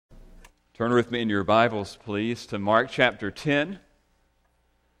Turn with me in your Bibles, please, to Mark chapter 10.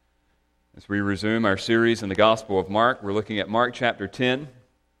 As we resume our series in the Gospel of Mark, we're looking at Mark chapter 10.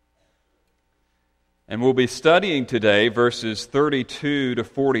 And we'll be studying today verses 32 to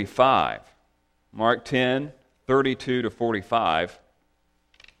 45. Mark 10, 32 to 45.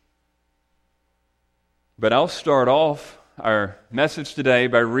 But I'll start off our message today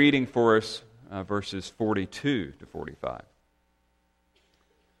by reading for us verses 42 to 45.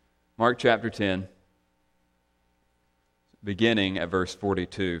 Mark chapter 10, beginning at verse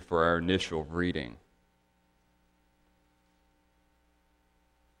 42 for our initial reading.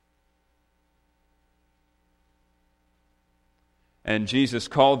 And Jesus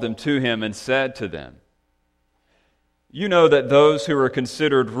called them to him and said to them, "You know that those who are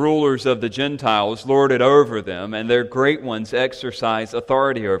considered rulers of the Gentiles lord it over them, and their great ones exercise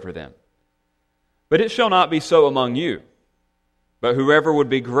authority over them. But it shall not be so among you. But whoever would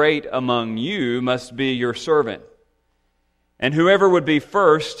be great among you must be your servant. And whoever would be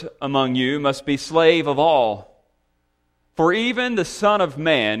first among you must be slave of all. For even the Son of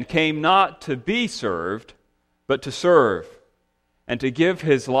Man came not to be served, but to serve, and to give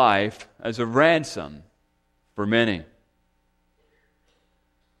his life as a ransom for many."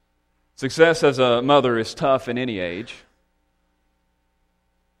 Success as a mother is tough in any age.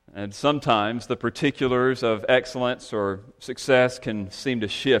 And sometimes the particulars of excellence or success can seem to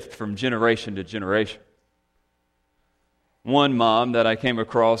shift from generation to generation. One mom that I came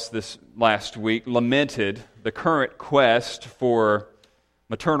across this last week lamented the current quest for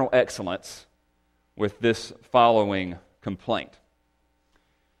maternal excellence with this following complaint.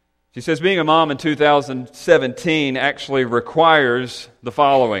 She says, being a mom in 2017 actually requires the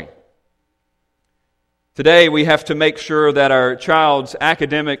following. Today, we have to make sure that our child's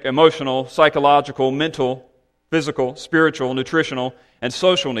academic, emotional, psychological, mental, physical, spiritual, nutritional, and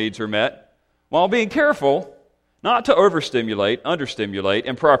social needs are met, while being careful not to overstimulate, understimulate,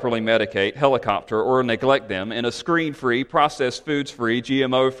 improperly medicate, helicopter, or neglect them in a screen-free, processed foods-free,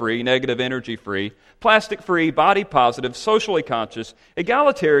 GMO-free, negative energy-free, plastic-free, body-positive, socially conscious,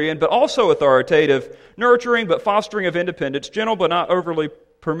 egalitarian, but also authoritative, nurturing but fostering of independence, gentle but not overly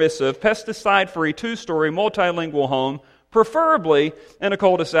permissive, pesticide-free, two-story, multilingual home, preferably in a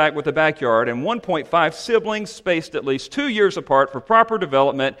cul-de-sac with a backyard, and 1.5 siblings spaced at least 2 years apart for proper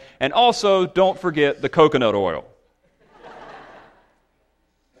development, and also don't forget the coconut oil.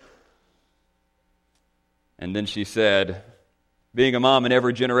 And then she said, being a mom in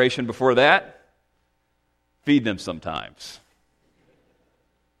every generation before that, feed them sometimes.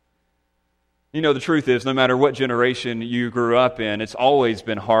 You know, the truth is, no matter what generation you grew up in, it's always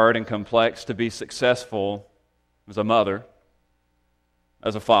been hard and complex to be successful as a mother,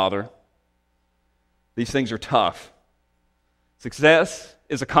 as a father. These things are tough. Success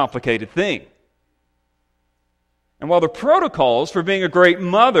is a complicated thing. And while the protocols for being a great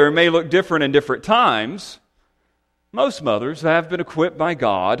mother may look different in different times, most mothers have been equipped by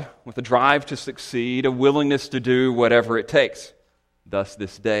God with a drive to succeed, a willingness to do whatever it takes. Thus,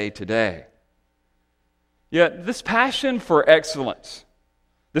 this day today. Yet this passion for excellence,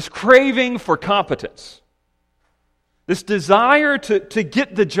 this craving for competence, this desire to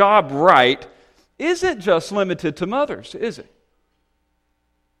get the job right isn't just limited to mothers, is it?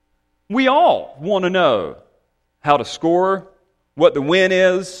 We all want to know how to score, what the win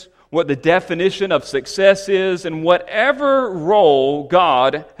is, what the definition of success is, in whatever role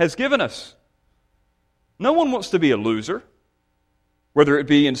God has given us. No one wants to be a loser, whether it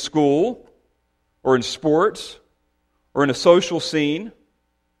be in school, or in sports, or in a social scene.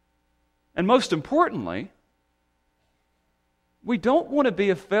 And most importantly, we don't want to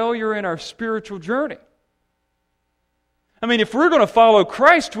be a failure in our spiritual journey. I mean, if we're going to follow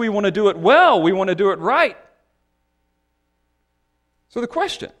Christ, we want to do it well, we want to do it right. So the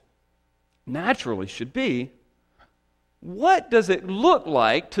question naturally should be, what does it look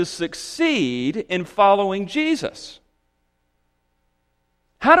like to succeed in following Jesus?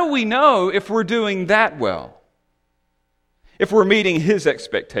 How do we know if we're doing that well? If we're meeting His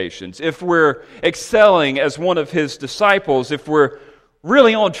expectations, if we're excelling as one of His disciples, if we're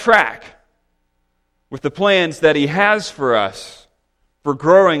really on track with the plans that He has for us for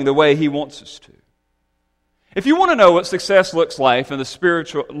growing the way He wants us to. If you want to know what success looks like in the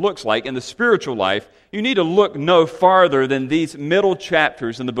spiritual life, you need to look no farther than these middle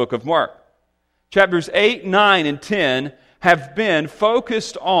chapters in the book of Mark. Chapters 8, 9, and 10 have been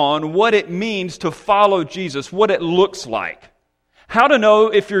focused on what it means to follow Jesus, what it looks like. How to know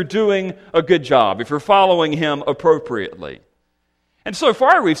if you're doing a good job, if you're following Him appropriately. And so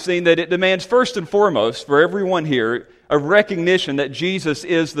far we've seen that it demands first and foremost for everyone here a recognition that Jesus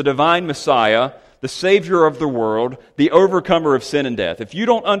is the divine Messiah, the Savior of the world, the overcomer of sin and death. If you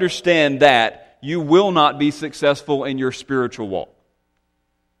don't understand that, you will not be successful in your spiritual walk.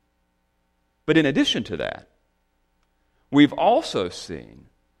 But in addition to that, we've also seen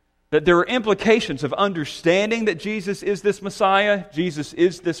that there are implications of understanding that Jesus is this Messiah, Jesus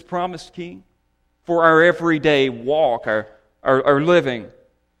is this promised King, for our everyday walk, our living.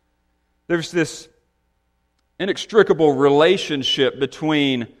 There's this inextricable relationship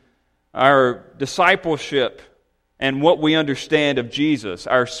between our discipleship and what we understand of Jesus,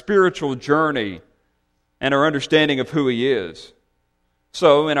 our spiritual journey and our understanding of who He is.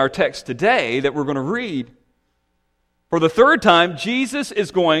 So, in our text today that we're going to read, for the third time, Jesus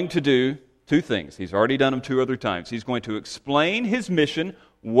is going to do two things. He's already done them two other times. He's going to explain His mission,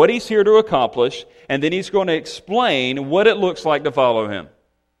 what He's here to accomplish, and then He's going to explain what it looks like to follow Him.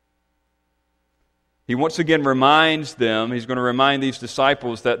 He once again reminds them, He's going to remind these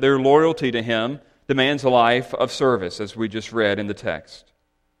disciples that their loyalty to Him demands a life of service, as we just read in the text.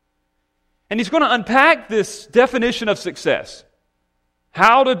 And He's going to unpack this definition of success.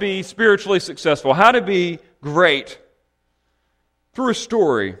 How to be spiritually successful, how to be great, through a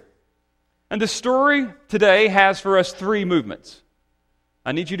story. And the story today has for us three movements.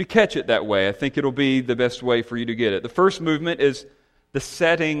 I need you to catch it that way. I think it'll be the best way for you to get it. The first movement is the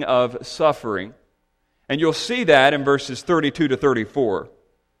setting of suffering. And you'll see that in verses 32 to 34.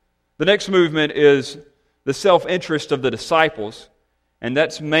 The next movement is the self-interest of the disciples. And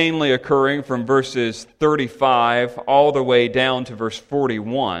that's mainly occurring from verses 35 all the way down to verse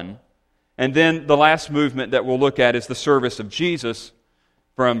 41. And then the last movement that we'll look at is the service of Jesus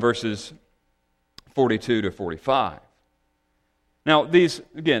from verses 42 to 45. Now, this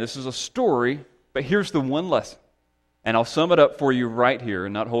is a story, but here's the one lesson. And I'll sum it up for you right here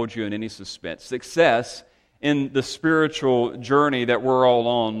and not hold you in any suspense. Success in the spiritual journey that we're all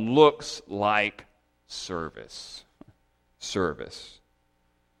on looks like service. Service.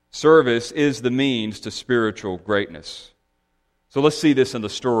 Service is the means to spiritual greatness. So let's see this in the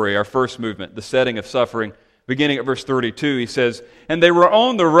story, our first movement, the setting of suffering. Beginning at verse 32, he says, "And they were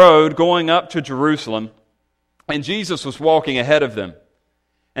on the road going up to Jerusalem, and Jesus was walking ahead of them.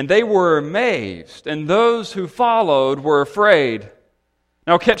 And they were amazed, and those who followed were afraid."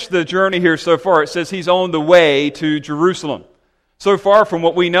 Now catch the journey here so far. It says He's on the way to Jerusalem. So far from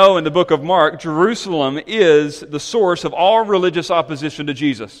what we know in the book of Mark, Jerusalem is the source of all religious opposition to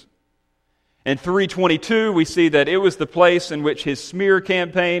Jesus. In 3:22, we see that it was the place in which His smear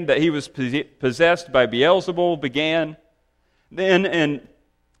campaign, that He was possessed by Beelzebul, began. Then in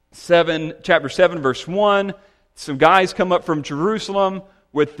chapter 7, verse 1, some guys come up from Jerusalem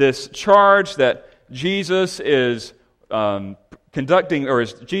with this charge that Jesus is conducting, or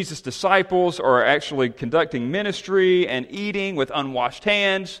Jesus' disciples are actually conducting ministry and eating with unwashed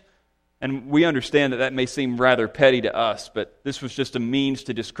hands. And we understand that that may seem rather petty to us, but this was just a means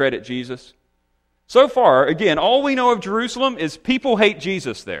to discredit Jesus. So far, again, all we know of Jerusalem is people hate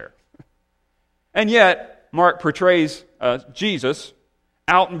Jesus there. And yet, Mark portrays Jesus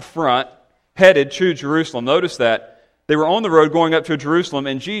out in front, headed to Jerusalem. Notice that they were on the road going up to Jerusalem,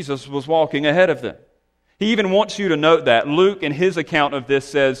 and Jesus was walking ahead of them. He even wants you to note that. Luke, in his account of this,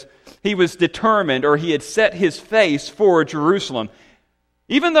 says he was determined, or he had set his face for Jerusalem.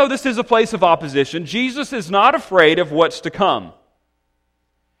 Even though this is a place of opposition, Jesus is not afraid of what's to come.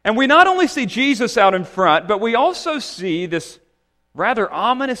 And we not only see Jesus out in front, but we also see this rather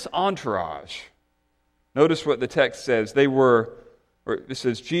ominous entourage. Notice what the text says. It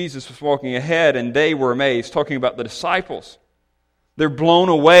says Jesus was walking ahead and they were amazed, talking about the disciples. They're blown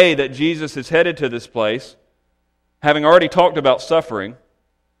away that Jesus is headed to this place, having already talked about suffering,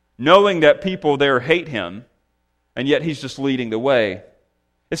 knowing that people there hate Him, and yet He's just leading the way.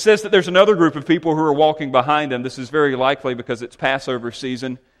 It says that there's another group of people who are walking behind Him. This is very likely because it's Passover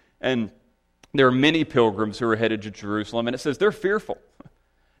season, and there are many pilgrims who are headed to Jerusalem, and it says they're fearful.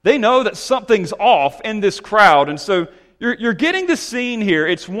 They know that something's off in this crowd, and so you're getting the scene here.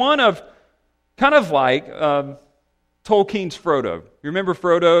 It's one of kind of like Tolkien's Frodo. You remember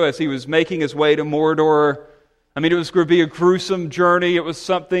Frodo as he was making his way to Mordor? I mean, it was going to be a gruesome journey. It was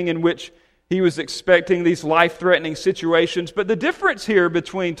something in which he was expecting these life-threatening situations. But the difference here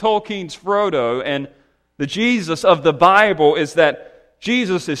between Tolkien's Frodo and the Jesus of the Bible is that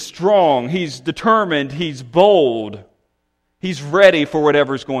Jesus is strong, He's determined, He's bold, He's ready for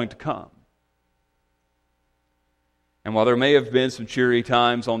whatever's going to come. And while there may have been some cheery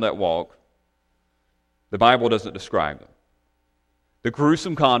times on that walk, the Bible doesn't describe them. The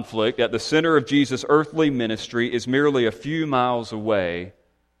gruesome conflict at the center of Jesus' earthly ministry is merely a few miles away,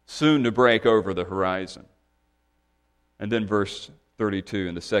 soon to break over the horizon. And then verse 32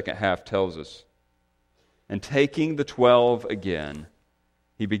 in the second half tells us, and taking the 12 again,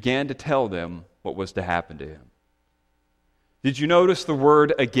 he began to tell them what was to happen to him. Did you notice the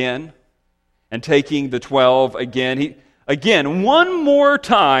word again? And taking the 12 again. Again, one more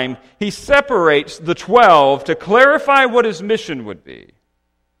time, he separates the 12 to clarify what his mission would be.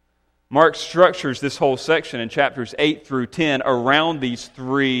 Mark structures this whole section in chapters 8 through 10 around these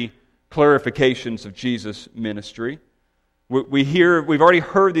three clarifications of Jesus' ministry. We've already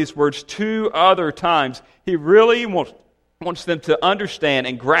heard these words 2 other times. He really wants them to understand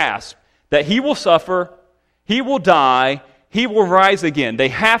and grasp that he will suffer, he will die, he will rise again. They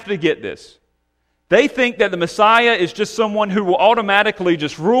have to get this. They think that the Messiah is just someone who will automatically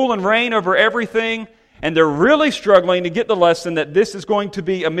just rule and reign over everything, and they're really struggling to get the lesson that this is going to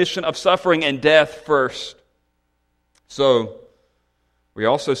be a mission of suffering and death first. So, we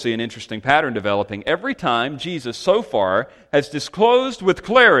also see an interesting pattern developing. Every time Jesus so far has disclosed with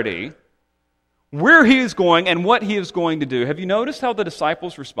clarity where he is going and what he is going to do. Have you noticed how the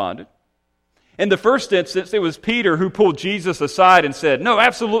disciples responded? In the first instance, it was Peter who pulled Jesus aside and said, "No,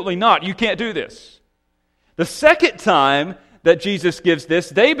 absolutely not. You can't do this." The second time that Jesus gives this,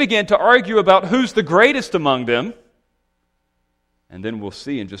 they begin to argue about who's the greatest among them. And then we'll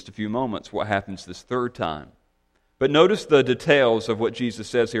see in just a few moments what happens this third time. But notice the details of what Jesus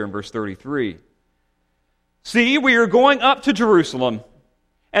says here in verse 33. "See, we are going up to Jerusalem,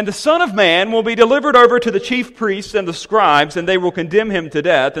 and the Son of Man will be delivered over to the chief priests and the scribes, and they will condemn him to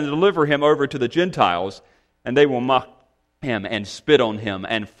death and deliver him over to the Gentiles, and they will mock him and spit on him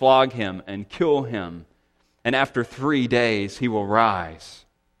and flog him and kill him. And after 3 days he will rise."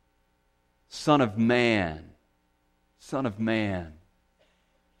 Son of Man. Son of Man.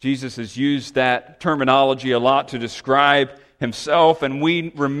 Jesus has used that terminology a lot to describe himself, and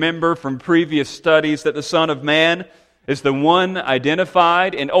we remember from previous studies that the Son of Man is the one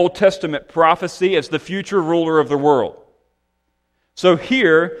identified in Old Testament prophecy as the future ruler of the world. So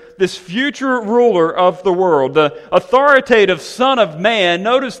here, this future ruler of the world, the authoritative Son of Man,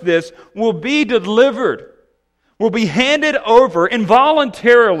 notice this, will be delivered, will be handed over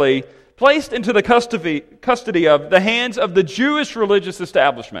involuntarily, placed into the custody of the hands of the Jewish religious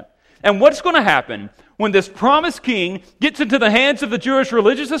establishment. And what's going to happen when this promised king gets into the hands of the Jewish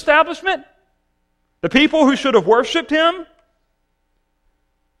religious establishment? The people who should have worshipped him?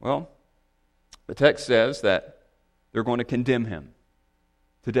 Well, the text says that they're going to condemn him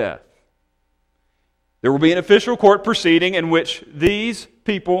to death. There will be an official court proceeding in which these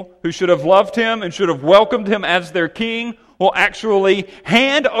people who should have loved him and should have welcomed him as their king will actually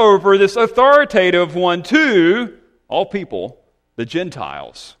hand over this authoritative one to all people, the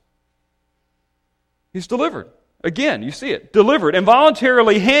Gentiles. He's delivered. Again, you see it. Delivered,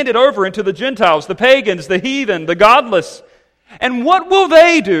 involuntarily handed over into the Gentiles, the pagans, the heathen, the godless. And what will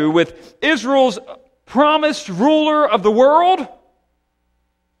they do with Israel's promised ruler of the world?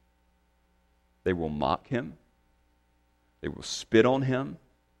 They will mock him. They will spit on him.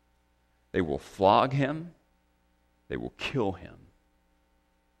 They will flog him. They will kill him.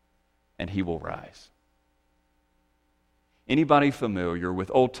 And he will rise. Anybody familiar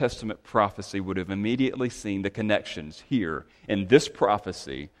with Old Testament prophecy would have immediately seen the connections here in this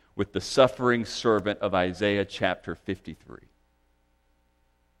prophecy with the suffering servant of Isaiah chapter 53.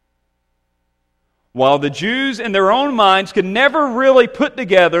 While the Jews in their own minds could never really put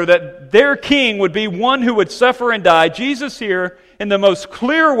together that their king would be one who would suffer and die, Jesus here in the most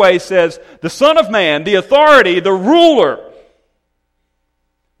clear way says, the Son of Man, the authority, the ruler,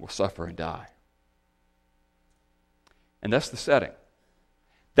 will suffer and die. And that's the setting.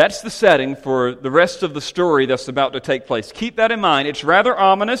 That's the setting for the rest of the story that's about to take place. Keep that in mind. It's rather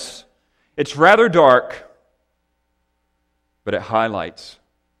ominous. It's rather dark. But it highlights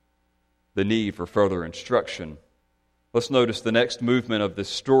the need for further instruction. Let's notice the next movement of this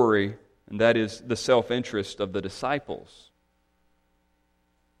story, and that is the self-interest of the disciples.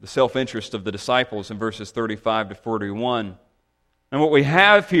 The self-interest of the disciples in verses 35 to 41. And what we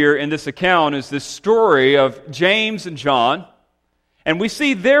have here in this account is this story of James and John, and we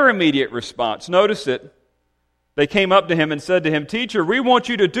see their immediate response. Notice it. They came up to him and said to him, "Teacher, we want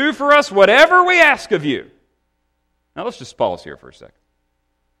you to do for us whatever we ask of you." Now let's just pause here for a second.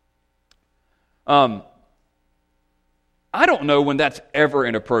 I don't know when that's ever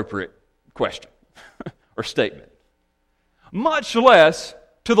an appropriate question or statement, much less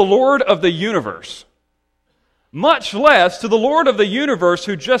to the Lord of the universe. Much less to the Lord of the universe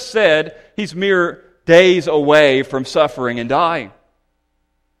who just said he's mere days away from suffering and dying.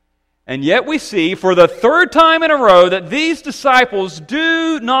 And yet we see for the third time in a row that these disciples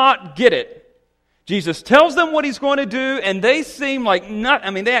do not get it. Jesus tells them what he's going to do, and they seem like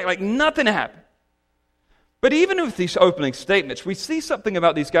they act like nothing happened. But even with these opening statements, we see something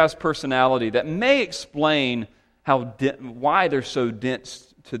about these guys' personality that may explain why they're so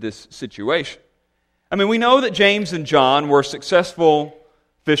dense to this situation. I mean, we know that James and John were successful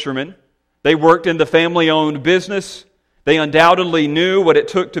fishermen. They worked in the family-owned business. They undoubtedly knew what it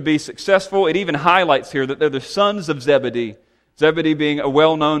took to be successful. It even highlights here that they're the sons of Zebedee. Zebedee being a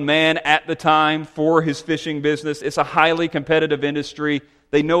well-known man at the time for his fishing business. It's a highly competitive industry.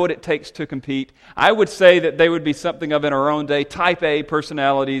 They know what it takes to compete. I would say that they would be something of, in our own day, type A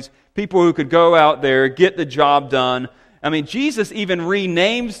personalities, people who could go out there, get the job done. I mean, Jesus even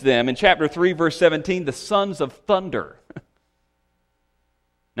renames them in chapter 3, verse 17, the sons of thunder.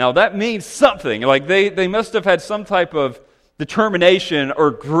 Now, that means something. Like they must have had some type of determination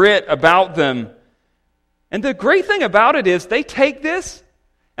or grit about them. And the great thing about it is they take this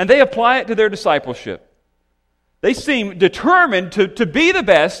and they apply it to their discipleship. They seem determined to be the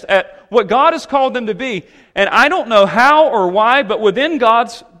best at what God has called them to be. And I don't know how or why, but within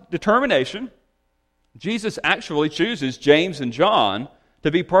God's determination, Jesus actually chooses James and John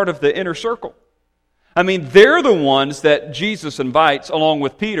to be part of the inner circle. I mean, they're the ones that Jesus invites, along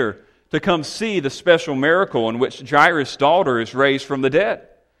with Peter, to come see the special miracle in which Jairus' daughter is raised from the dead.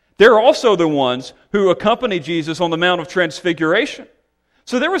 They're also the ones who accompany Jesus on the Mount of Transfiguration.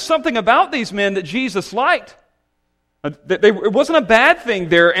 So there was something about these men that Jesus liked. It wasn't a bad thing,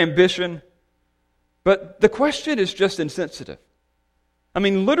 their ambition, but the question is just insensitive. I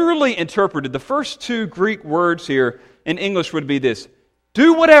mean, literally interpreted, the first two Greek words here in English would be this: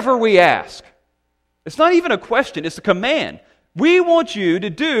 do whatever we ask. It's not even a question, it's a command. We want you to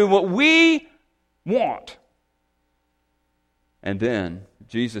do what we want. And then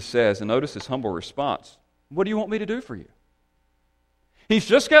Jesus says, and notice his humble response, what do you want me to do for you? He's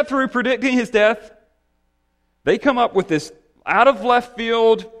just got through predicting his death. They come up with this out of left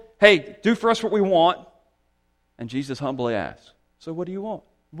field, hey, do for us what we want. And Jesus humbly asks, so what do you want?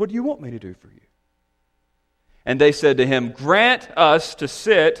 What do you want me to do for you? And they said to him, grant us to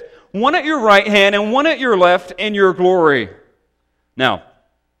sit one at your right hand and one at your left in your glory. Now,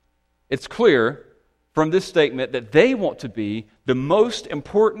 it's clear from this statement that they want to be the most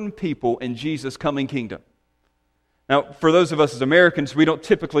important people in Jesus' coming kingdom. Now, for those of us as Americans, we don't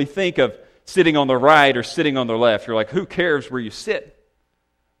typically think of sitting on the right or sitting on the left. You're like, who cares where you sit?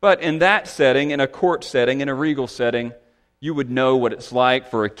 But in that setting, in a court setting, in a regal setting, you would know what it's like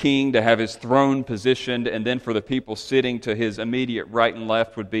for a king to have his throne positioned, and then for the people sitting to his immediate right and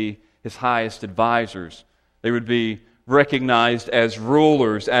left would be his highest advisors. They would be recognized as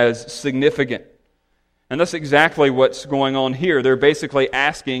rulers, as significant. And that's exactly what's going on here. They're basically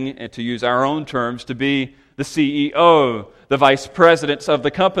asking, and to use our own terms, to be the CEO, the vice presidents of the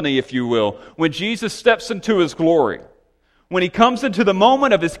company, if you will. When Jesus steps into his glory, when he comes into the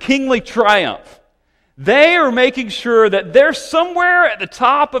moment of his kingly triumph, they are making sure that they're somewhere at the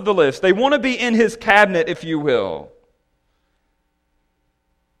top of the list. They want to be in his cabinet, if you will.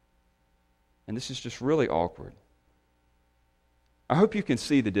 And this is just really awkward. I hope you can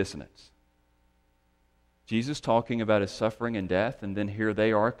see the dissonance. Jesus talking about his suffering and death, and then here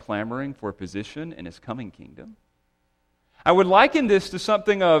they are clamoring for a position in his coming kingdom. I would liken this to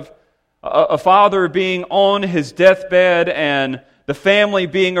something of a father being on his deathbed and the family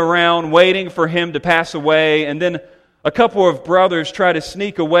being around waiting for him to pass away, and then a couple of brothers try to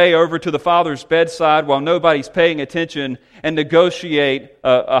sneak away over to the father's bedside while nobody's paying attention and negotiate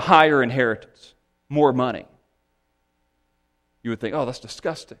a higher inheritance, more money. You would think, oh, that's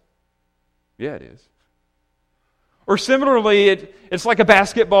disgusting. Yeah, it is. Or similarly, it's like a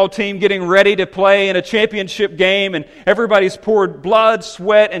basketball team getting ready to play in a championship game, and everybody's poured blood,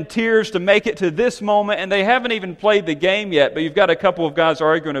 sweat, and tears to make it to this moment, and they haven't even played the game yet, but you've got a couple of guys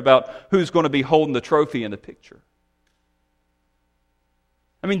arguing about who's going to be holding the trophy in the picture.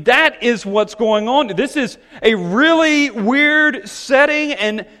 I mean, that is what's going on. This is a really weird setting,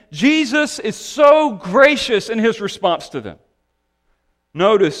 and Jesus is so gracious in his response to them.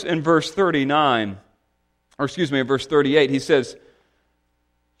 Notice in verse 38, he says,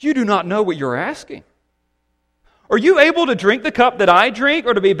 you do not know what you're asking. Are you able to drink the cup that I drink,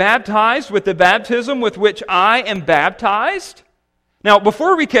 or to be baptized with the baptism with which I am baptized? Now,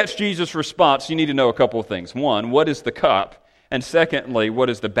 before we catch Jesus' response, you need to know a couple of things. One, what is the cup? And secondly, what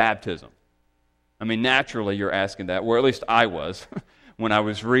is the baptism? I mean, naturally you're asking that, or at least I was when I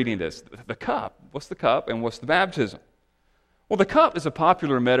was reading this. The cup, what's the cup and what's the baptism? Well, the cup is a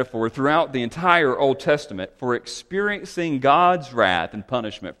popular metaphor throughout the entire Old Testament for experiencing God's wrath and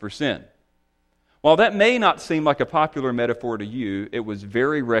punishment for sin. While that may not seem like a popular metaphor to you, it was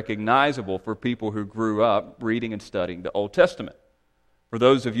very recognizable for people who grew up reading and studying the Old Testament. For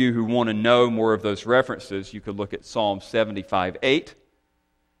those of you who want to know more of those references, you could look at Psalm 75:8,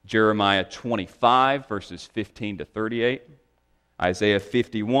 Jeremiah 25, verses 15 to 38, Isaiah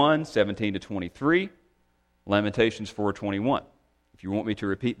 51, 17 to 23, Lamentations 4:21. If you want me to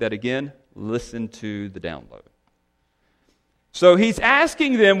repeat that again, listen to the download. So he's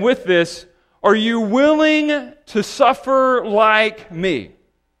asking them with this, are you willing to suffer like me?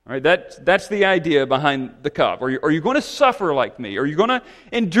 All right, that's the idea behind the cup. Are you going to suffer like me? Are you going to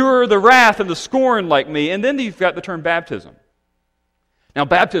endure the wrath and the scorn like me? And then you've got the term baptism. Now,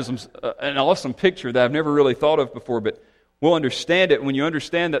 baptism's an awesome picture that I've never really thought of before, but we'll understand it when you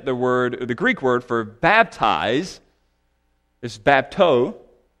understand that the Greek word for baptize is bapto,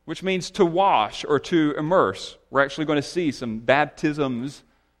 which means to wash or to immerse. We're actually going to see some baptisms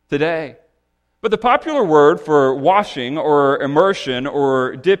today. But the popular word for washing or immersion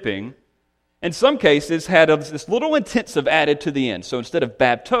or dipping, in some cases, had this little intensive added to the end. So instead of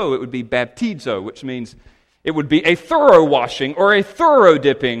bapto, it would be baptizo, which means it would be a thorough washing or a thorough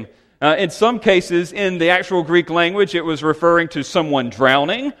dipping. In some cases, in the actual Greek language, it was referring to someone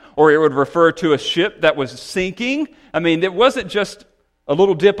drowning, or it would refer to a ship that was sinking. I mean, it wasn't just a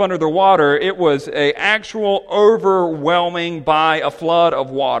little dip under the water. It was an actual overwhelming by a flood of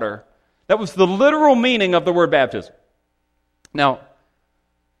water. That was the literal meaning of the word baptism. Now,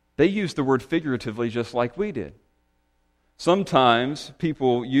 they used the word figuratively just like we did. Sometimes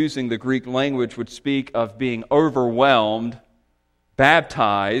people using the Greek language would speak of being overwhelmed,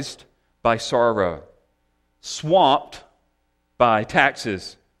 baptized by sorrow, swamped by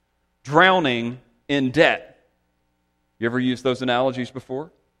taxes, drowning in debt. You ever used those analogies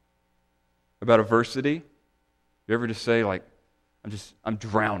before? About adversity? You ever just say, like, I'm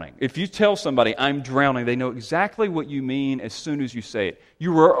drowning. If you tell somebody, I'm drowning, they know exactly what you mean as soon as you say it.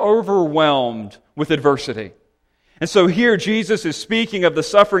 You are overwhelmed with adversity. And so here Jesus is speaking of the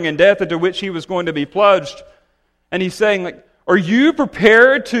suffering and death into which he was going to be plunged. And he's saying, like, are you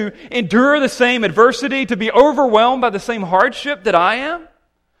prepared to endure the same adversity, to be overwhelmed by the same hardship that I am?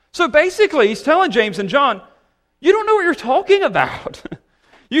 So basically, he's telling James and John, you don't know what you're talking about.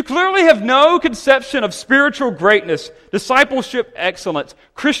 You clearly have no conception of spiritual greatness, discipleship excellence,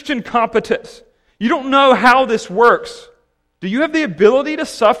 Christian competence. You don't know how this works. Do you have the ability to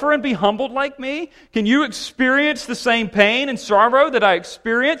suffer and be humbled like me? Can you experience the same pain and sorrow that I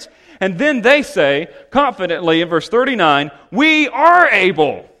experience? And then they say, confidently in verse 39, we are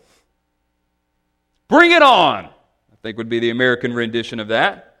able. Bring it on. I think would be the American rendition of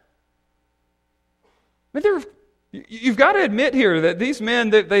that. I mean, you've got to admit here that these men,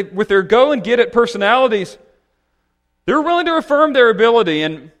 they with their go-and-get-it personalities, they're willing to affirm their ability.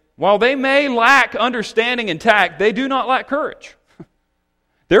 And while they may lack understanding and tact, they do not lack courage.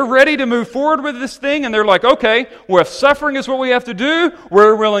 They're ready to move forward with this thing, and they're like, okay, well, if suffering is what we have to do,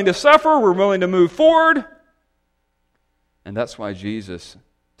 we're willing to suffer, we're willing to move forward. And that's why Jesus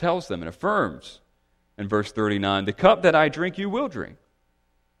tells them and affirms in verse 39, the cup that I drink, you will drink.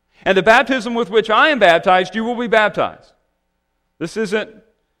 And the baptism with which I am baptized, you will be baptized. This is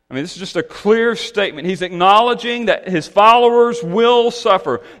just a clear statement. He's acknowledging that his followers will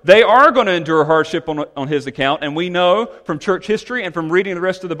suffer. They are going to endure hardship on his account, and we know from church history and from reading the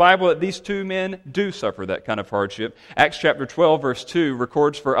rest of the Bible that these two men do suffer that kind of hardship. Acts chapter 12, verse 2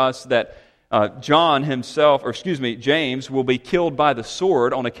 records for us that James will be killed by the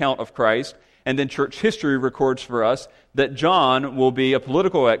sword on account of Christ. And then church history records for us that John will be a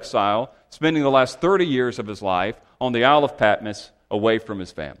political exile, spending the last 30 years of his life on the Isle of Patmos away from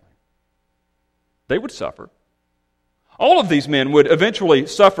his family. They would suffer. All of these men would eventually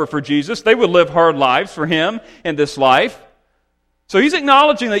suffer for Jesus. They would live hard lives for him in this life. So he's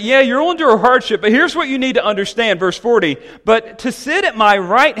acknowledging that, yeah, you'll endure hardship, but here's what you need to understand, verse 40. But to sit at my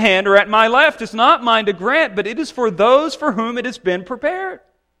right hand or at my left is not mine to grant, but it is for those for whom it has been prepared.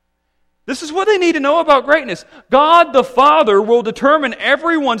 This is what they need to know about greatness. God the Father will determine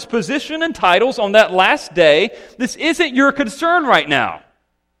everyone's position and titles on that last day. This isn't your concern right now.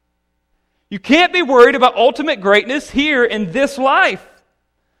 You can't be worried about ultimate greatness here in this life.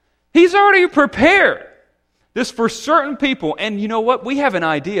 He's already prepared this for certain people. And you know what? We have an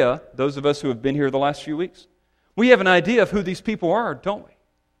idea, those of us who have been here the last few weeks, we have an idea of who these people are, don't we?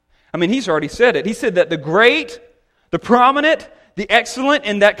 I mean, he's already said it. He said that the great, the prominent, the excellent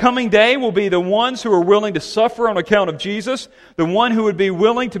in that coming day will be the ones who are willing to suffer on account of Jesus, the one who would be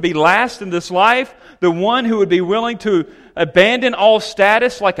willing to be last in this life, the one who would be willing to abandon all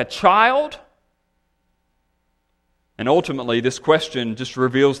status like a child. And ultimately, this question just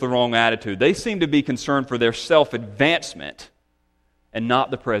reveals the wrong attitude. They seem to be concerned for their self-advancement and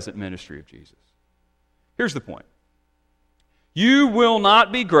not the present ministry of Jesus. Here's the point. You will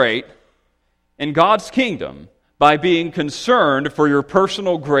not be great in God's kingdom by being concerned for your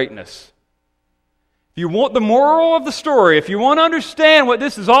personal greatness. If you want the moral of the story, if you want to understand what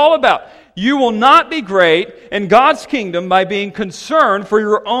this is all about, you will not be great in God's kingdom by being concerned for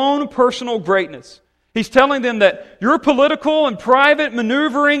your own personal greatness. He's telling them that your political and private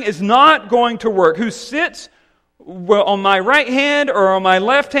maneuvering is not going to work. Who sits on my right hand or on my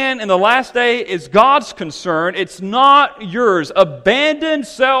left hand in the last day is God's concern. It's not yours. Abandon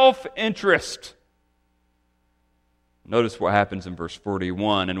self-interest. Notice what happens in verse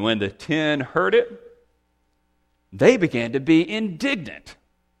 41. And when the 10 heard it, they began to be indignant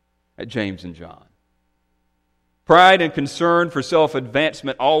at James and John. Pride and concern for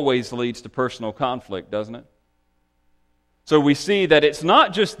self-advancement always leads to personal conflict, doesn't it? So we see that it's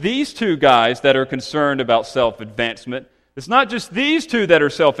not just these two guys that are concerned about self-advancement. It's not just these two that are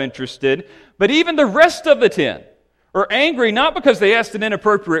self-interested, but even the rest of the 10 are angry not because they asked an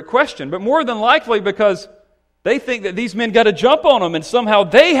inappropriate question, but more than likely because they think that these men got a jump on them and somehow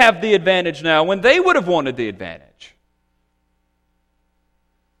they have the advantage now when they would have wanted the advantage.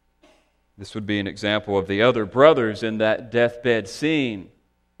 This would be an example of the other brothers in that deathbed scene,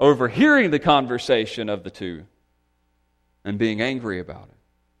 overhearing the conversation of the two and being angry about it.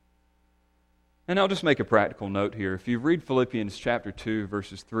 And I'll just make a practical note here. If you read Philippians chapter 2,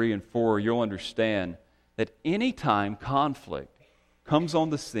 verses 3 and 4, you'll understand that any time conflict comes on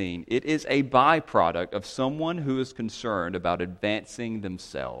the scene, it is a byproduct of someone who is concerned about advancing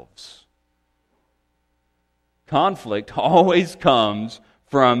themselves. Conflict always comes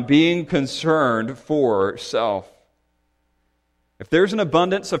from being concerned for self. If there's an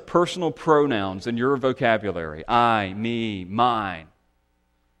abundance of personal pronouns in your vocabulary, I, me, mine,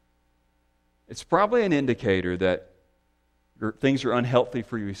 it's probably an indicator that things are unhealthy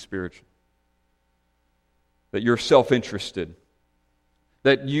for you spiritually. That you're self-interested.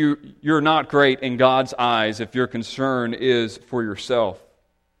 That you're not great in God's eyes if your concern is for yourself.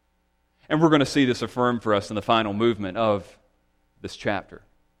 And we're going to see this affirmed for us in the final movement of this chapter.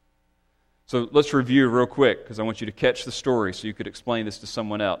 So let's review real quick, because I want you to catch the story so you could explain this to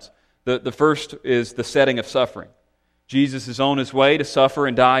someone else. The first is the setting of suffering. Jesus is on his way to suffer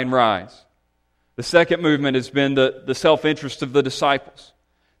and die and rise. The second movement has been the self-interest of the disciples.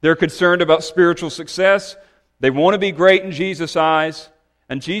 They're concerned about spiritual success. They want to be great in Jesus' eyes.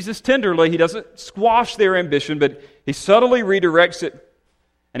 And Jesus tenderly, he doesn't squash their ambition, but he subtly redirects it.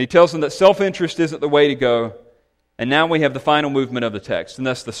 And he tells them that self-interest isn't the way to go. And now we have the final movement of the text, and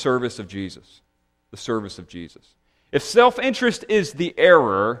that's the service of Jesus. The service of Jesus. If self-interest is the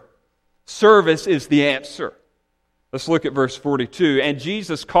error, service is the answer. Let's look at verse 42. And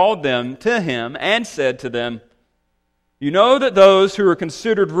Jesus called them to him and said to them, "You know that those who are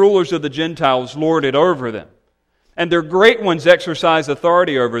considered rulers of the Gentiles lord it over them, and their great ones exercise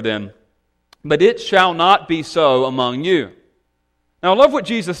authority over them. But it shall not be so among you." Now I love what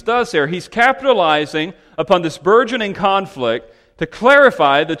Jesus does here. He's capitalizing upon this burgeoning conflict to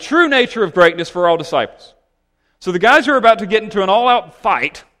clarify the true nature of greatness for all disciples. So the guys are about to get into an all-out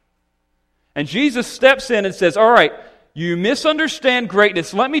fight, and Jesus steps in and says, all right, you misunderstand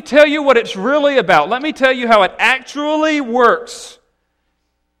greatness. Let me tell you what it's really about. Let me tell you how it actually works.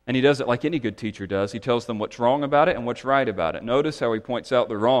 And he does it like any good teacher does. He tells them what's wrong about it and what's right about it. Notice how he points out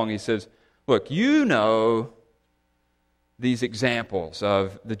the wrong. He says, look, you know these examples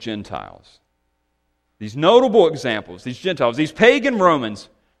of the Gentiles. These notable examples, these Gentiles, these pagan Romans.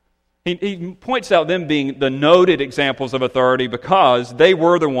 He points out them being the noted examples of authority because they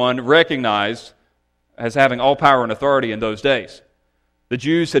were the one recognized as having all power and authority in those days. The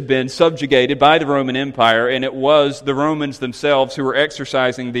Jews had been subjugated by the Roman Empire, and it was the Romans themselves who were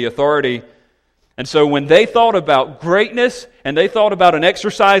exercising the authority. And so when they thought about greatness and they thought about an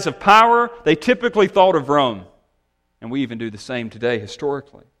exercise of power, they typically thought of Rome. And we even do the same today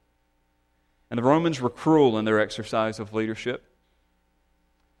historically. And the Romans were cruel in their exercise of leadership.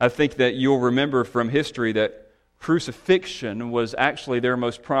 I think that you'll remember from history that crucifixion was actually their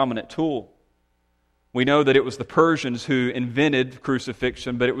most prominent tool. We know that it was the Persians who invented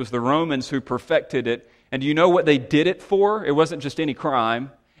crucifixion, but it was the Romans who perfected it. And do you know what they did it for? It wasn't just any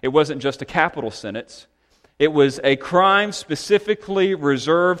crime. It wasn't just a capital sentence. It was a crime specifically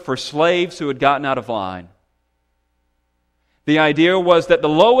reserved for slaves who had gotten out of line. The idea was that the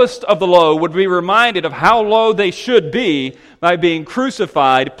lowest of the low would be reminded of how low they should be by being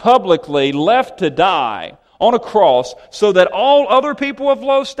crucified publicly, left to die on a cross so that all other people of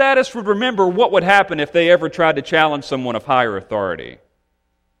low status would remember what would happen if they ever tried to challenge someone of higher authority.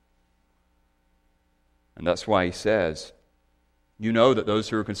 And that's why he says, you know that those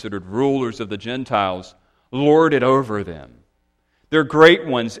who are considered rulers of the Gentiles lord it over them. Their great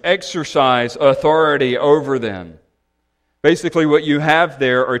ones exercise authority over them. Basically, what you have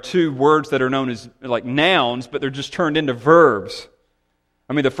there are two words that are known as like nouns, but they're just turned into verbs.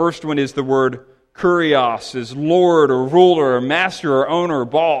 I mean, the first one is the word kurios, is lord or ruler or master or owner or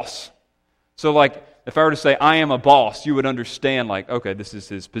boss. So like, if I were to say, I am a boss, you would understand like, okay, this is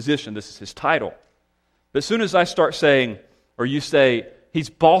his position, this is his title. But as soon as I start saying, or you say, he's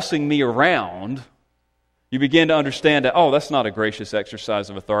bossing me around, you begin to understand that, oh, that's not a gracious exercise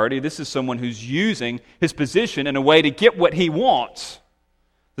of authority. This is someone who's using his position in a way to get what he wants.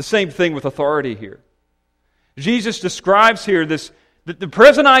 The same thing with authority here. Jesus describes here this, the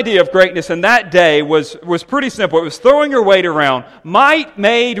present idea of greatness in that day was pretty simple. It was throwing your weight around. Might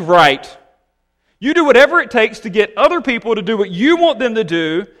made right. You do whatever it takes to get other people to do what you want them to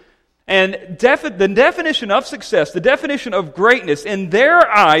do. And the definition of success, the definition of greatness in their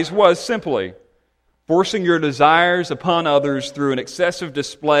eyes was simply forcing your desires upon others through an excessive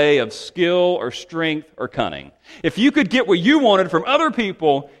display of skill or strength or cunning. If you could get what you wanted from other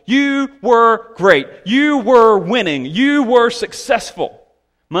people, you were great. You were winning. You were successful.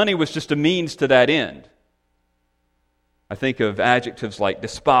 Money was just a means to that end. I think of adjectives like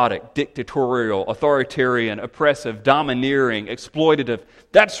despotic, dictatorial, authoritarian, oppressive, domineering, exploitative.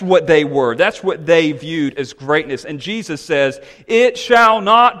 That's what they were. That's what they viewed as greatness. And Jesus says, it shall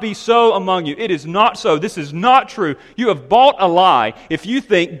not be so among you. It is not so. This is not true. You have bought a lie if you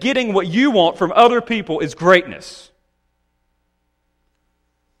think getting what you want from other people is greatness.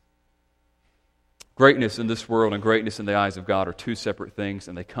 Greatness in this world and greatness in the eyes of God are two separate things,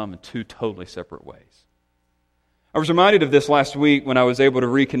 and they come in two totally separate ways. I was reminded of this last week when I was able to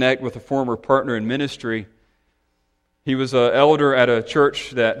reconnect with a former partner in ministry. He was an elder at a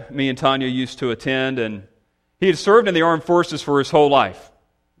church that me and Tanya used to attend, and he had served in the armed forces for his whole life.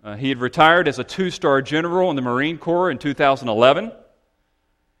 He had retired as a 2-star general in the Marine Corps in 2011.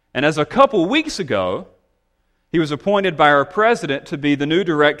 And as a couple weeks ago, he was appointed by our president to be the new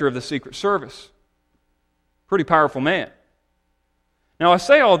director of the Secret Service. Pretty powerful man. Now, I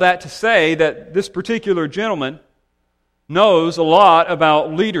say all that to say that this particular gentleman knows a lot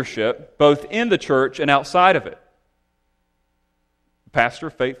about leadership, both in the church and outside of it. Pastor,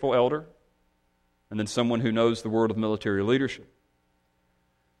 faithful elder, and then someone who knows the world of military leadership.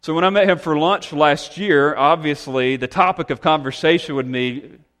 So when I met him for lunch last year, obviously the topic of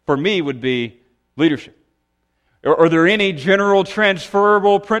conversation for me would be leadership. Are there any general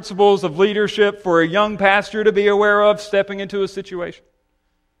transferable principles of leadership for a young pastor to be aware of stepping into a situation?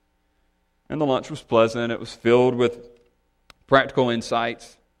 And the lunch was pleasant. It was filled with practical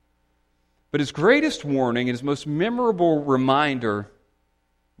insights. But his greatest warning and his most memorable reminder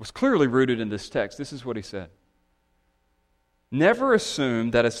was clearly rooted in this text. This is what he said. Never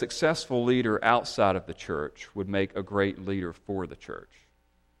assume that a successful leader outside of the church would make a great leader for the church.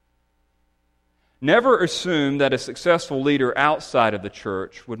 Never assume that a successful leader outside of the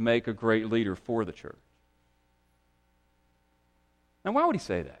church would make a great leader for the church. Now, why would he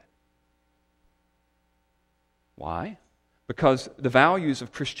say that? Why? Because the values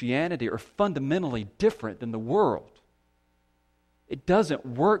of Christianity are fundamentally different than the world. It doesn't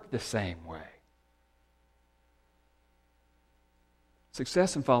work the same way.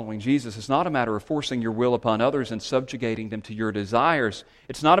 Success in following Jesus is not a matter of forcing your will upon others and subjugating them to your desires.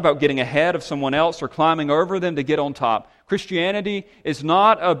 It's not about getting ahead of someone else or climbing over them to get on top. Christianity is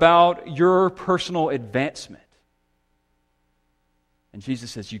not about your personal advancement. And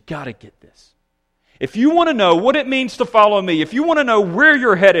Jesus says, you've got to get this. If you want to know what it means to follow me, if you want to know where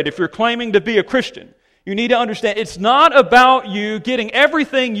you're headed, if you're claiming to be a Christian, you need to understand it's not about you getting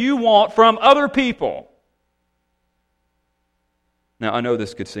everything you want from other people. Now, I know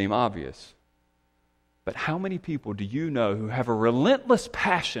this could seem obvious, but how many people do you know who have a relentless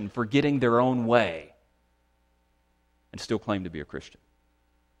passion for getting their own way and still claim to be a Christian?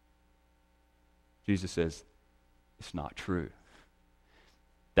 Jesus says, it's not true.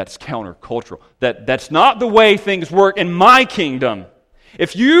 That's countercultural. That's not the way things work in my kingdom.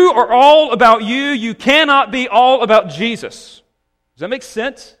 If you are all about you, you cannot be all about Jesus. Does that make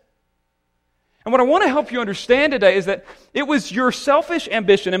sense? And what I want to help you understand today is that it was your selfish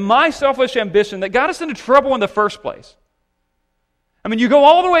ambition and my selfish ambition that got us into trouble in the first place. I mean, you go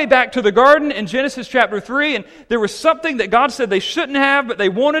all the way back to the garden in Genesis chapter 3, and there was something that God said they shouldn't have, but they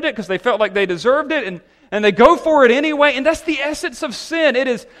wanted it because they felt like they deserved it. And and they go for it anyway, and that's the essence of sin. It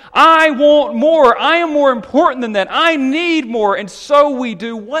is, I want more. I am more important than that. I need more, and so we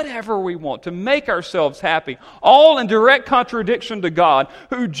do whatever we want to make ourselves happy, all in direct contradiction to God,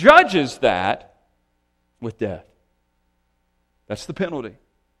 who judges that with death. That's the penalty.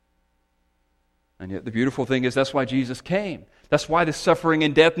 And yet the beautiful thing is that's why Jesus came. That's why the suffering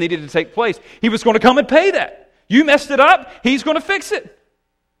and death needed to take place. He was going to come and pay that. You messed it up, He's going to fix it.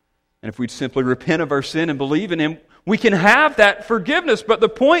 And if we'd simply repent of our sin and believe in Him, we can have that forgiveness. But the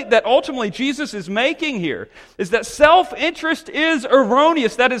point that ultimately Jesus is making here is that self-interest is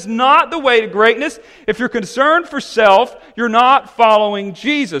erroneous. That is not the way to greatness. If you're concerned for self, you're not following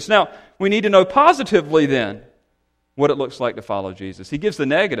Jesus. Now, we need to know positively then what it looks like to follow Jesus. He gives the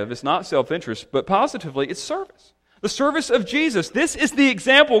negative. It's not self-interest, but positively, it's service. The service of Jesus. This is the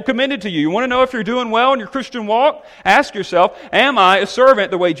example commended to you. You want to know if you're doing well in your Christian walk? Ask yourself, am I a servant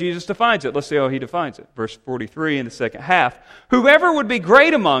the way Jesus defines it? Let's see how He defines it. Verse 43 in the second half. Whoever would be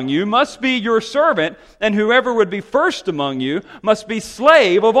great among you must be your servant, and whoever would be first among you must be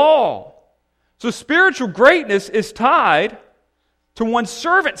slave of all. So spiritual greatness is tied to one's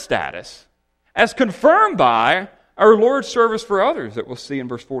servant status, as confirmed by our Lord's service for others that we'll see in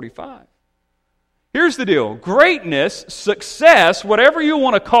verse 45. Here's the deal. Greatness, success, whatever you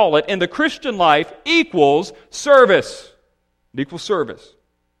want to call it, in the Christian life equals service. It equals service.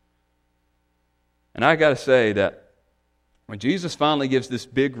 And I got to say that when Jesus finally gives this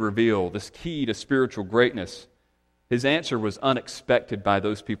big reveal, this key to spiritual greatness, His answer was unexpected by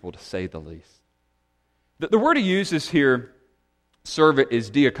those people, to say the least. The word He uses here, servant,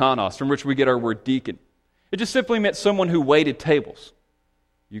 is diakonos, from which we get our word deacon. It just simply meant someone who waited tables.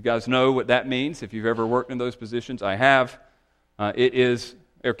 You guys know what that means. If you've ever worked in those positions, I have. It is,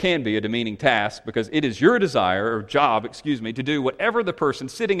 or can be, a demeaning task because it is your desire, or job, to do whatever the person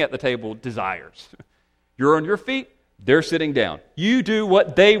sitting at the table desires. You're on your feet, they're sitting down. You do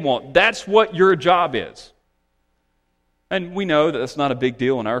what they want. That's what your job is. And we know that that's not a big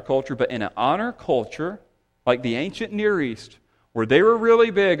deal in our culture, but in an honor culture like the ancient Near East, where they were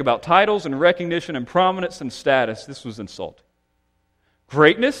really big about titles and recognition and prominence and status, this was insulting.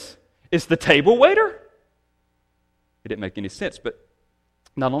 Greatness is the table waiter? It didn't make any sense, but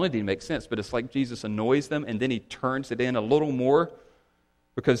not only did it make sense, but it's like Jesus annoys them and then He turns it in a little more,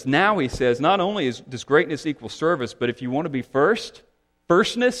 because now He says not only does greatness equal service, but if you want to be first,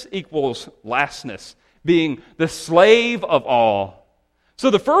 firstness equals lastness, being the slave of all. So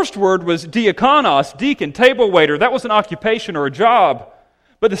the first word was diakonos, deacon, table waiter. That was an occupation or a job.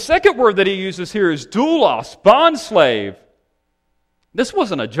 But the second word that He uses here is doulos, bondslave. This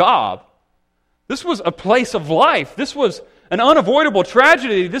wasn't a job. This was a place of life. This was an unavoidable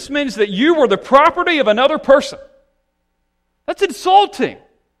tragedy. This means that you were the property of another person. That's insulting.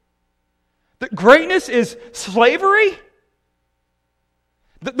 That greatness is slavery?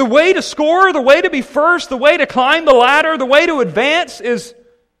 The way to score, the way to be first, the way to climb the ladder, the way to advance is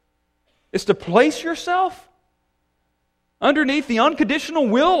to place yourself underneath the unconditional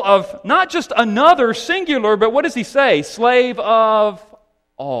will of not just another singular, but what does He say? Slave of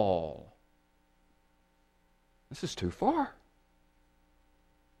all. This is too far.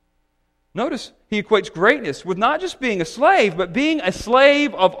 Notice He equates greatness with not just being a slave, but being a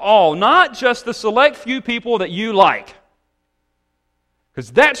slave of all. Not just the select few people that you like. Because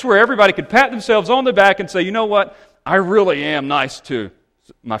that's where everybody could pat themselves on the back and say, you know what? I really am nice to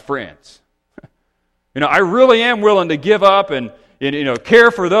my friends. I really am willing to give up and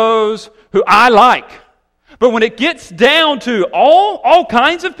care for those who I like. But when it gets down to all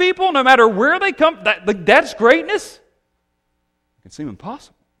kinds of people, no matter where they come, that's greatness. It can seem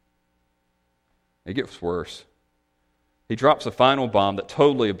impossible. It gets worse. He drops a final bomb that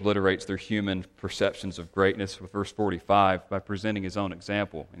totally obliterates their human perceptions of greatness with verse 45 by presenting His own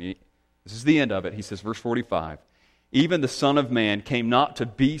example. And this is the end of it. He says, verse 45, even the Son of Man came not to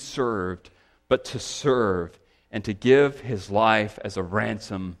be served, but to serve and to give His life as a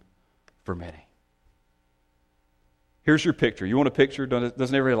ransom for many. Here's your picture. You want a picture?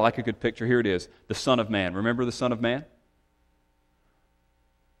 Doesn't everybody like a good picture? Here it is. The Son of Man. Remember the Son of Man?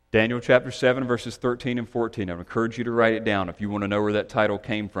 Daniel chapter 7, verses 13 and 14. I would encourage you to write it down if you want to know where that title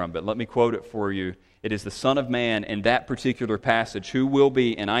came from. But let me quote it for you. It is the Son of Man in that particular passage who will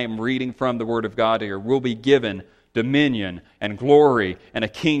be, and I am reading from the Word of God here, will be given dominion and glory and a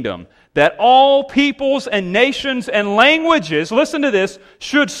kingdom that all peoples and nations and languages, listen to this,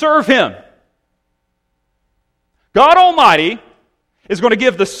 should serve Him. God Almighty is going to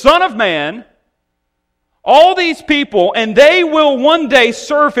give the Son of Man all these people, and they will one day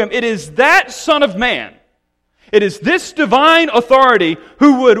serve Him. It is that Son of Man. It is this divine authority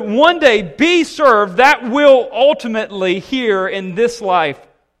who would one day be served that will ultimately here in this life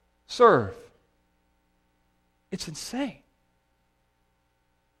serve. It's insane.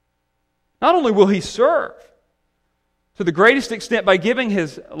 Not only will He serve to the greatest extent by giving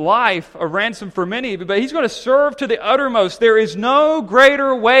His life a ransom for many, but He's going to serve to the uttermost. There is no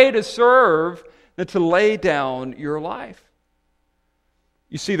greater way to serve than to lay down your life.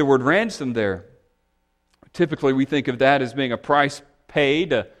 You see the word ransom there. Typically, we think of that as being a price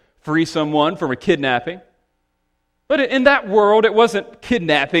paid to free someone from a kidnapping. But in that world, it wasn't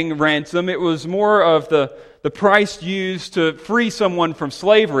kidnapping ransom. It was more of the price used to free someone from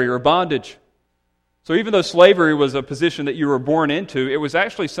slavery or bondage. So even though slavery was a position that you were born into, it was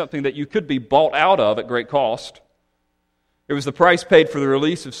actually something that you could be bought out of at great cost. It was the price paid for the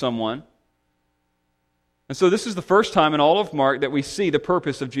release of someone. And so this is the first time in all of Mark that we see the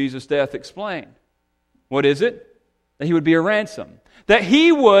purpose of Jesus' death explained. What is it? That He would be a ransom. That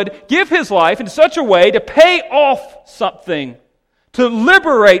He would give His life in such a way to pay off something, to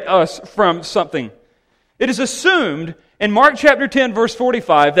liberate us from something. It is assumed in Mark chapter 10, verse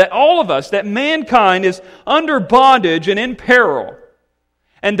 45, that all of us, that mankind is under bondage and in peril,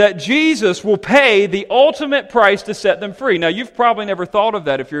 and that Jesus will pay the ultimate price to set them free. Now, you've probably never thought of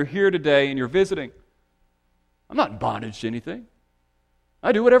that if you're here today and you're visiting. I'm not in bondage to anything.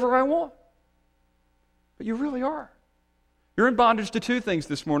 I do whatever I want. But you really are. You're in bondage to two things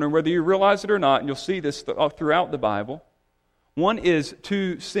this morning, whether you realize it or not, and you'll see this throughout the Bible. One is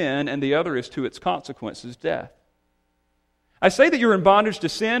to sin, and the other is to its consequences, death. I say that you're in bondage to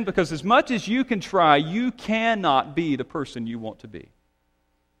sin because as much as you can try, you cannot be the person you want to be.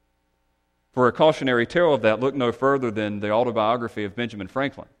 For a cautionary tale of that, look no further than the autobiography of Benjamin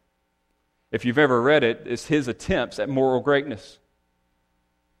Franklin. If you've ever read it, it's his attempts at moral greatness.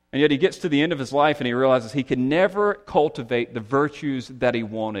 And yet he gets to the end of his life and he realizes he could never cultivate the virtues that he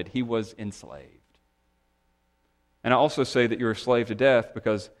wanted. He was enslaved. And I also say that you're a slave to death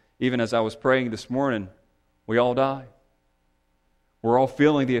because even as I was praying this morning, we all die. We're all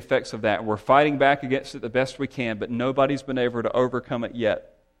feeling the effects of that. We're fighting back against it the best we can, but nobody's been able to overcome it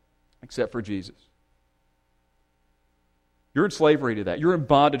yet except for Jesus. You're in slavery to that. You're in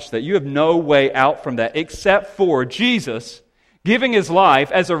bondage to that. You have no way out from that except for Jesus giving His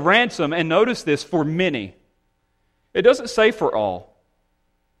life as a ransom, and notice this, for many. It doesn't say for all.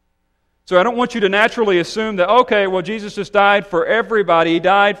 So I don't want you to naturally assume that, okay, well, Jesus just died for everybody. He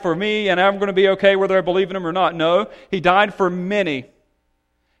died for me, and I'm going to be okay whether I believe in Him or not. No, He died for many.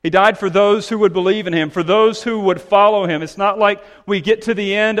 He died for those who would believe in Him, for those who would follow Him. It's not like we get to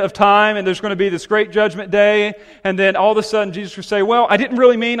the end of time and there's going to be this great judgment day, and then all of a sudden Jesus will say, well, I didn't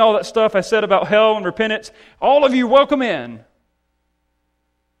really mean all that stuff I said about hell and repentance. All of you, welcome in.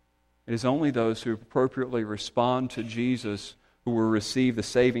 It is only those who appropriately respond to Jesus who will receive the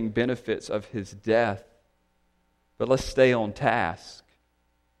saving benefits of His death. But let's stay on task.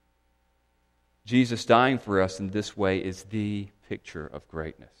 Jesus dying for us in this way is the picture of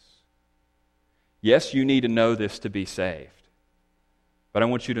greatness. Yes, you need to know this to be saved. But I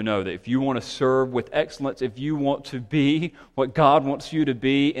want you to know that if you want to serve with excellence, if you want to be what God wants you to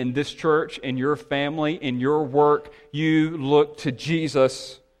be in this church, in your family, in your work, you look to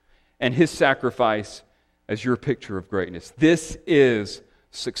Jesus and His sacrifice as your picture of greatness. This is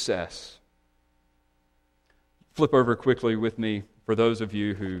success. Flip over quickly with me, for those of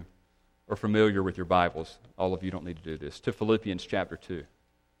you who are familiar with your Bibles. All of you don't need to do this. To Philippians chapter 2.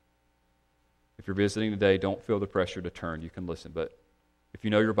 If you're visiting today, don't feel the pressure to turn. You can listen. But if you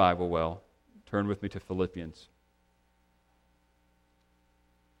know your Bible well, turn with me to Philippians.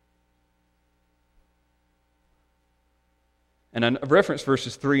 And I referenced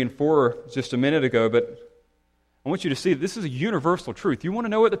verses 3 and 4 just a minute ago, but I want you to see that this is a universal truth. You want to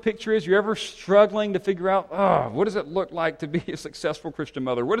know what the picture is? You're ever struggling to figure out, what does it look like to be a successful Christian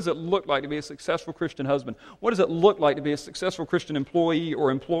mother? What does it look like to be a successful Christian husband? What does it look like to be a successful Christian employee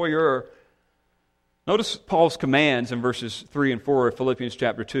or employer? Notice Paul's commands in verses 3 and 4 of Philippians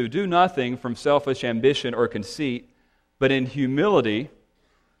chapter 2. Do nothing from selfish ambition or conceit, but in humility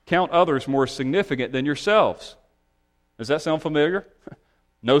count others more significant than yourselves. Does that sound familiar?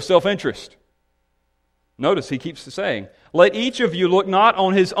 No self-interest. Notice he keeps saying, let each of you look not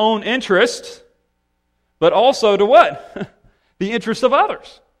on his own interest, but also to what? The interest of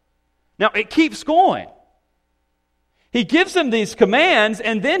others. Now, it keeps going. He gives them these commands,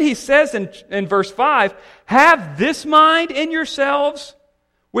 and then he says in verse 5, have this mind in yourselves,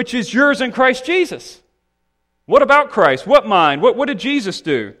 which is yours in Christ Jesus. What about Christ? What mind? What did Jesus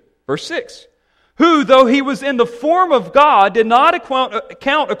do? Verse 6. Who, though He was in the form of God, did not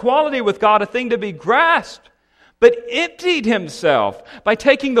count equality with God a thing to be grasped, but emptied himself by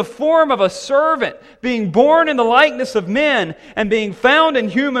taking the form of a servant, being born in the likeness of men, and being found in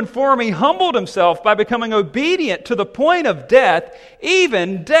human form, he humbled himself by becoming obedient to the point of death,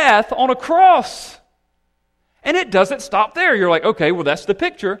 even death on a cross. And it doesn't stop there. You're like, okay, well, that's the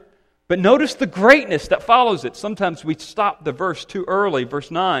picture. But notice the greatness that follows it. Sometimes we stop the verse too early, verse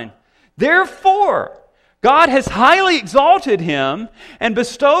 9. Therefore, God has highly exalted him and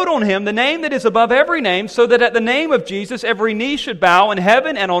bestowed on him the name that is above every name, so that at the name of Jesus every knee should bow in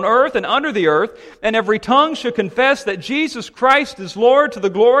heaven and on earth and under the earth, and every tongue should confess that Jesus Christ is Lord, to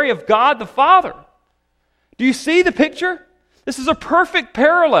the glory of God the Father. Do you see the picture? This is a perfect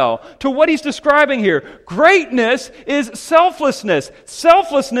parallel to what he's describing here. Greatness is selflessness.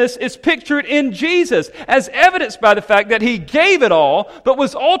 Selflessness is pictured in Jesus, as evidenced by the fact that he gave it all, but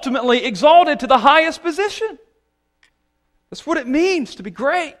was ultimately exalted to the highest position. That's what it means to be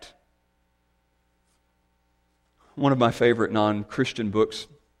great. One of my favorite non-Christian books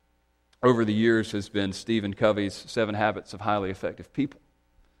over the years has been Stephen Covey's 7 Habits of Highly Effective People.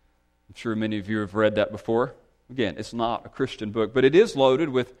 I'm sure many of you have read that before. Again, it's not a Christian book, but it is loaded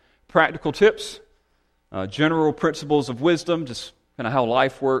with practical tips, general principles of wisdom, just kind of how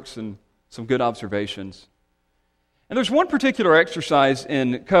life works, and some good observations. And there's one particular exercise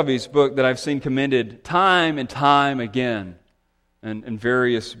in Covey's book that I've seen commended time and time again in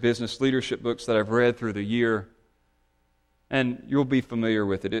various business leadership books that I've read through the year. And you'll be familiar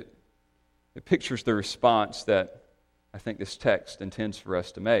with it. It pictures the response that I think this text intends for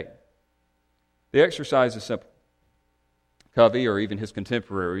us to make. The exercise is simple. Covey, or even his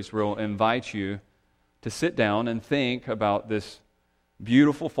contemporaries, will invite you to sit down and think about this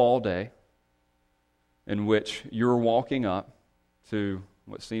beautiful fall day in which you're walking up to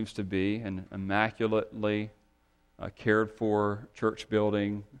what seems to be an immaculately cared for church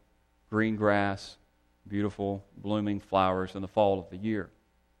building, green grass, beautiful blooming flowers in the fall of the year.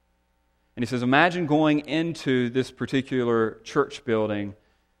 And he says, imagine going into this particular church building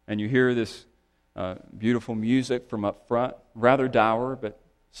and you hear this beautiful music from up front, rather dour, but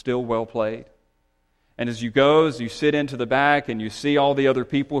still well played. And as you sit into the back and you see all the other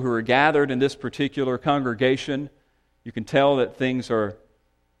people who are gathered in this particular congregation, you can tell that things are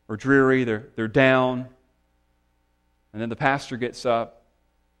dreary, they're down. And then the pastor gets up,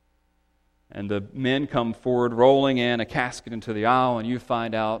 and the men come forward rolling in a casket into the aisle, and you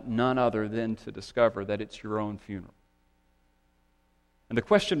find out none other than to discover that it's your own funeral. And the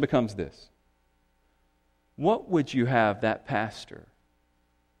question becomes this: what would you have that pastor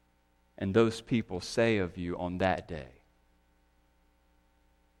and those people say of you on that day?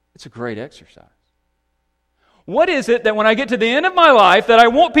 It's a great exercise. What is it that when I get to the end of my life that I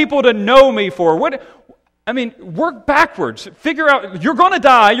want people to know me for? Work backwards. Figure out, you're going to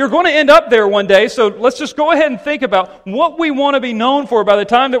die, you're going to end up there one day, so let's just go ahead and think about what we want to be known for by the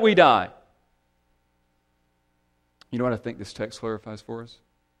time that we die. You know what I think this text clarifies for us?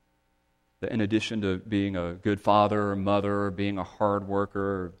 That in addition to being a good father or mother, or being a hard worker,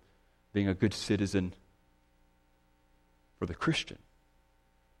 or being a good citizen, for the Christian,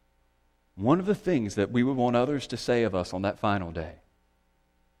 one of the things that we would want others to say of us on that final day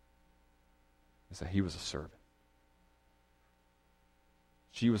is that he was a servant.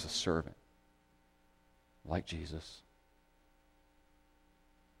 She was a servant, like Jesus.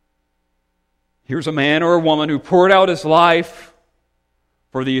 Here's a man or a woman who poured out his life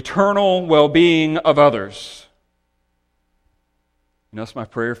for the eternal well-being of others. You know, that's my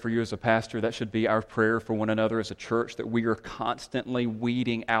prayer for you as a pastor. That should be our prayer for one another as a church, that we are constantly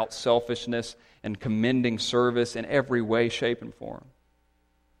weeding out selfishness and commending service in every way, shape, and form.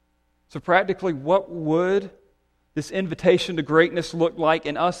 So practically, what would this invitation to greatness look like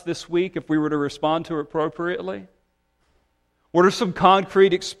in us this week if we were to respond to it appropriately? What are some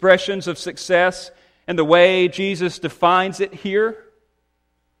concrete expressions of success and the way Jesus defines it here?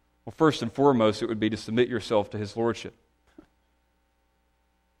 Well, first and foremost, it would be to submit yourself to His Lordship.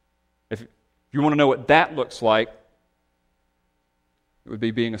 If you want to know what that looks like, it would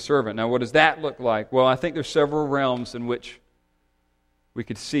be being a servant. Now, what does that look like? Well, I think there's several realms in which we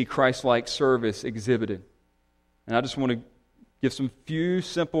could see Christ-like service exhibited. And I just want to give some few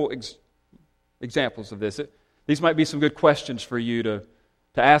simple examples of this. These might be some good questions for you to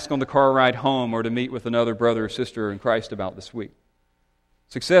ask on the car ride home, or to meet with another brother or sister in Christ about this week.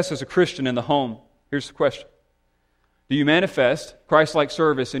 Success as a Christian in the home. Here's the question. Do you manifest Christ-like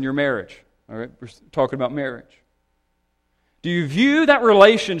service in your marriage? All right, we're talking about marriage. Do you view that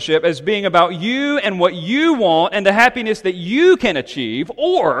relationship as being about you and what you want and the happiness that you can achieve,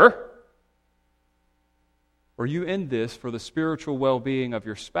 or are you in this for the spiritual well-being of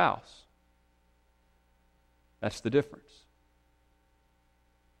your spouse? That's the difference.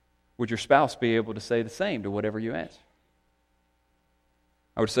 Would your spouse be able to say the same to whatever you ask?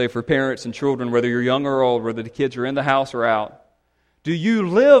 I would say for parents and children, whether you're young or old, whether the kids are in the house or out, do you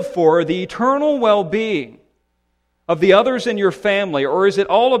live for the eternal well-being of the others in your family, or is it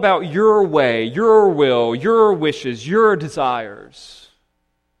all about your way, your will, your wishes, your desires?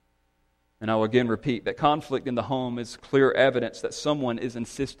 And I will again repeat that conflict in the home is clear evidence that someone is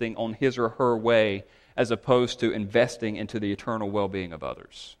insisting on his or her way as opposed to investing into the eternal well-being of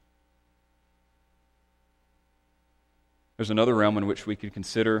others. There's another realm in which we could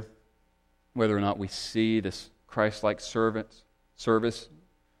consider whether or not we see this Christ-like service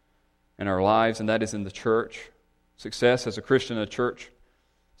in our lives, and that is in the church. Success as a Christian in a church.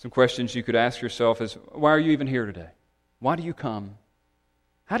 Some questions you could ask yourself is, why are you even here today? Why do you come?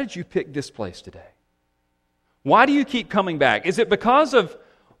 How did you pick this place today? Why do you keep coming back? Is it because of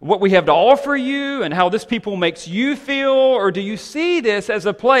what we have to offer you and how this people makes you feel, or do you see this as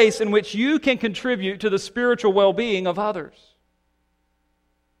a place in which you can contribute to the spiritual well-being of others?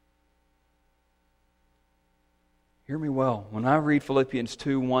 Hear me well. When I read Philippians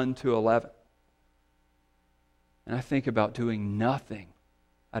 2, 1 to 11, and I think about doing nothing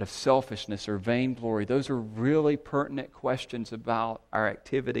out of selfishness or vainglory, those are really pertinent questions about our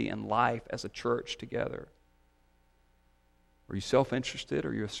activity and life as a church together. Are you self-interested, or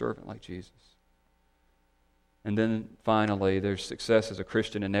are you a servant like Jesus? And then finally, there's success as a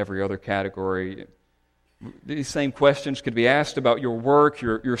Christian in every other category. These same questions could be asked about your work,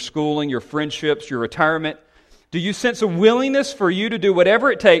 your schooling, your friendships, your retirement. Do you sense a willingness for you to do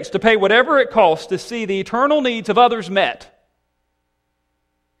whatever it takes, to pay whatever it costs to see the eternal needs of others met?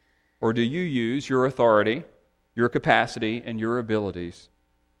 Or do you use your authority, your capacity, and your abilities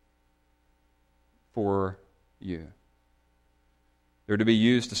for you? They're to be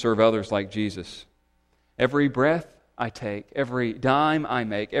used to serve others like Jesus. Every breath I take, every dime I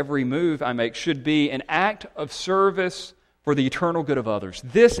make, every move I make should be an act of service for the eternal good of others.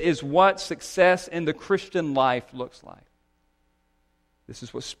 This is what success in the Christian life looks like. This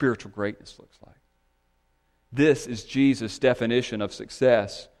is what spiritual greatness looks like. This is Jesus' definition of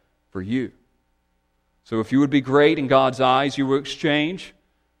success for you. So if you would be great in God's eyes, you will exchange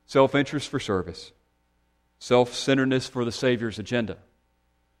self-interest for service, self-centeredness for the Savior's agenda,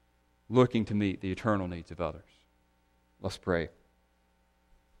 looking to meet the eternal needs of others. Let's pray.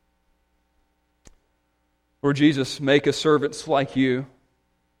 Lord Jesus, make us servants like you.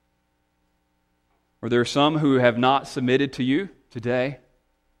 Or there are some who have not submitted to you today.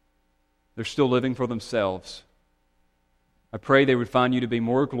 They're still living for themselves. I pray they would find you to be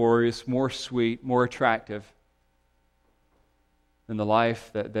more glorious, more sweet, more attractive than the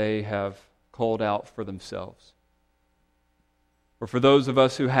life that they have called out for themselves. Or for those of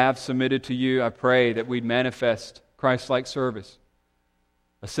us who have submitted to you, I pray that we'd manifest Christ-like service,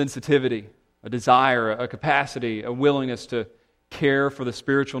 a sensitivity, a desire, a capacity, a willingness to care for the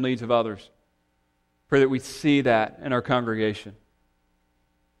spiritual needs of others. Pray that we see that in our congregation.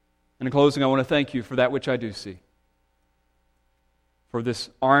 And in closing, I want to thank you for that which I do see. For this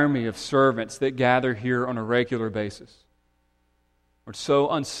army of servants that gather here on a regular basis. Lord, so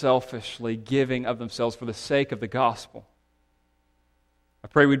unselfishly giving of themselves for the sake of the gospel. I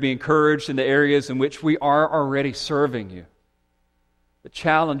pray we'd be encouraged in the areas in which we are already serving you. But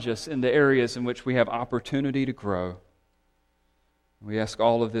challenge us in the areas in which we have opportunity to grow. We ask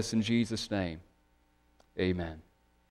all of this in Jesus' name. Amen.